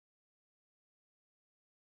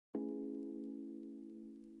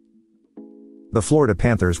The Florida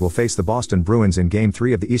Panthers will face the Boston Bruins in Game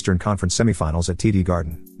 3 of the Eastern Conference semifinals at TD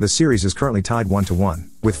Garden. The series is currently tied 1-1,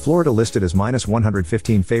 with Florida listed as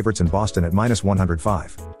 -115 favorites and Boston at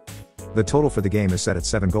 -105. The total for the game is set at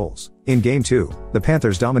 7 goals. In Game 2, the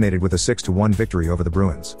Panthers dominated with a 6-1 victory over the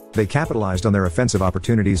Bruins. They capitalized on their offensive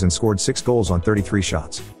opportunities and scored 6 goals on 33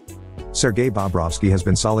 shots. Sergei Bobrovsky has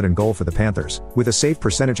been solid in goal for the Panthers, with a save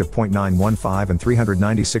percentage of .915 and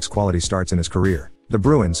 396 quality starts in his career. The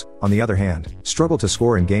Bruins, on the other hand, struggled to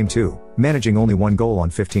score in Game 2, managing only 1 goal on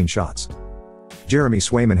 15 shots. Jeremy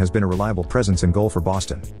Swayman has been a reliable presence in goal for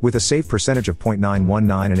Boston, with a save percentage of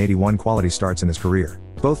 .919 and 81 quality starts in his career.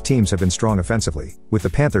 Both teams have been strong offensively, with the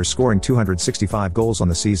Panthers scoring 265 goals on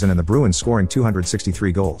the season and the Bruins scoring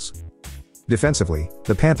 263 goals. Defensively,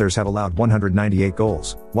 the Panthers have allowed 198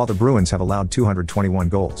 goals, while the Bruins have allowed 221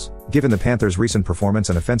 goals. Given the Panthers' recent performance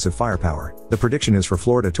and offensive firepower, the prediction is for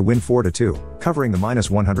Florida to win 4-2, covering the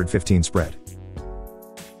 -115 spread.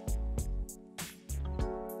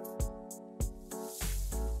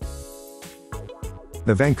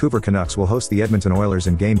 The Vancouver Canucks will host the Edmonton Oilers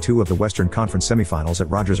in Game 2 of the Western Conference semifinals at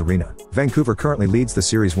Rogers Arena. Vancouver currently leads the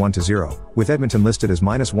series 1-0, with Edmonton listed as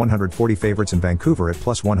 -140 favorites and Vancouver at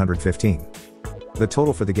 +115. The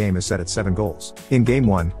total for the game is set at 7 goals. In Game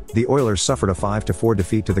 1, the Oilers suffered a 5-4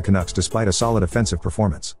 defeat to the Canucks despite a solid offensive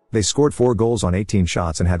performance. They scored 4 goals on 18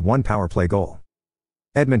 shots and had 1 power play goal.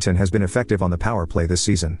 Edmonton has been effective on the power play this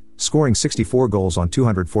season, scoring 64 goals on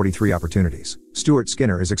 243 opportunities. Stuart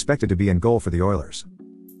Skinner is expected to be in goal for the Oilers.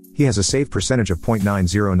 He has a save percentage of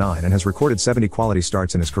 .909 and has recorded 70 quality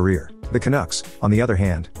starts in his career. The Canucks, on the other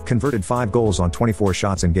hand, converted 5 goals on 24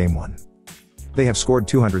 shots in Game 1. They have scored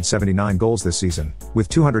 279 goals this season, with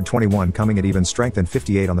 221 coming at even strength and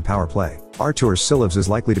 58 on the power play. Artur Silovs is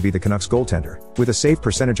likely to be the Canucks goaltender, with a save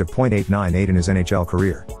percentage of .898 in his NHL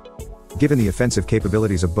career. Given the offensive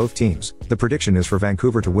capabilities of both teams, the prediction is for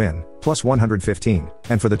Vancouver to win, +115,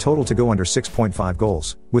 and for the total to go under 6.5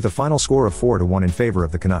 goals, with a final score of 4-1 in favor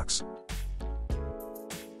of the Canucks.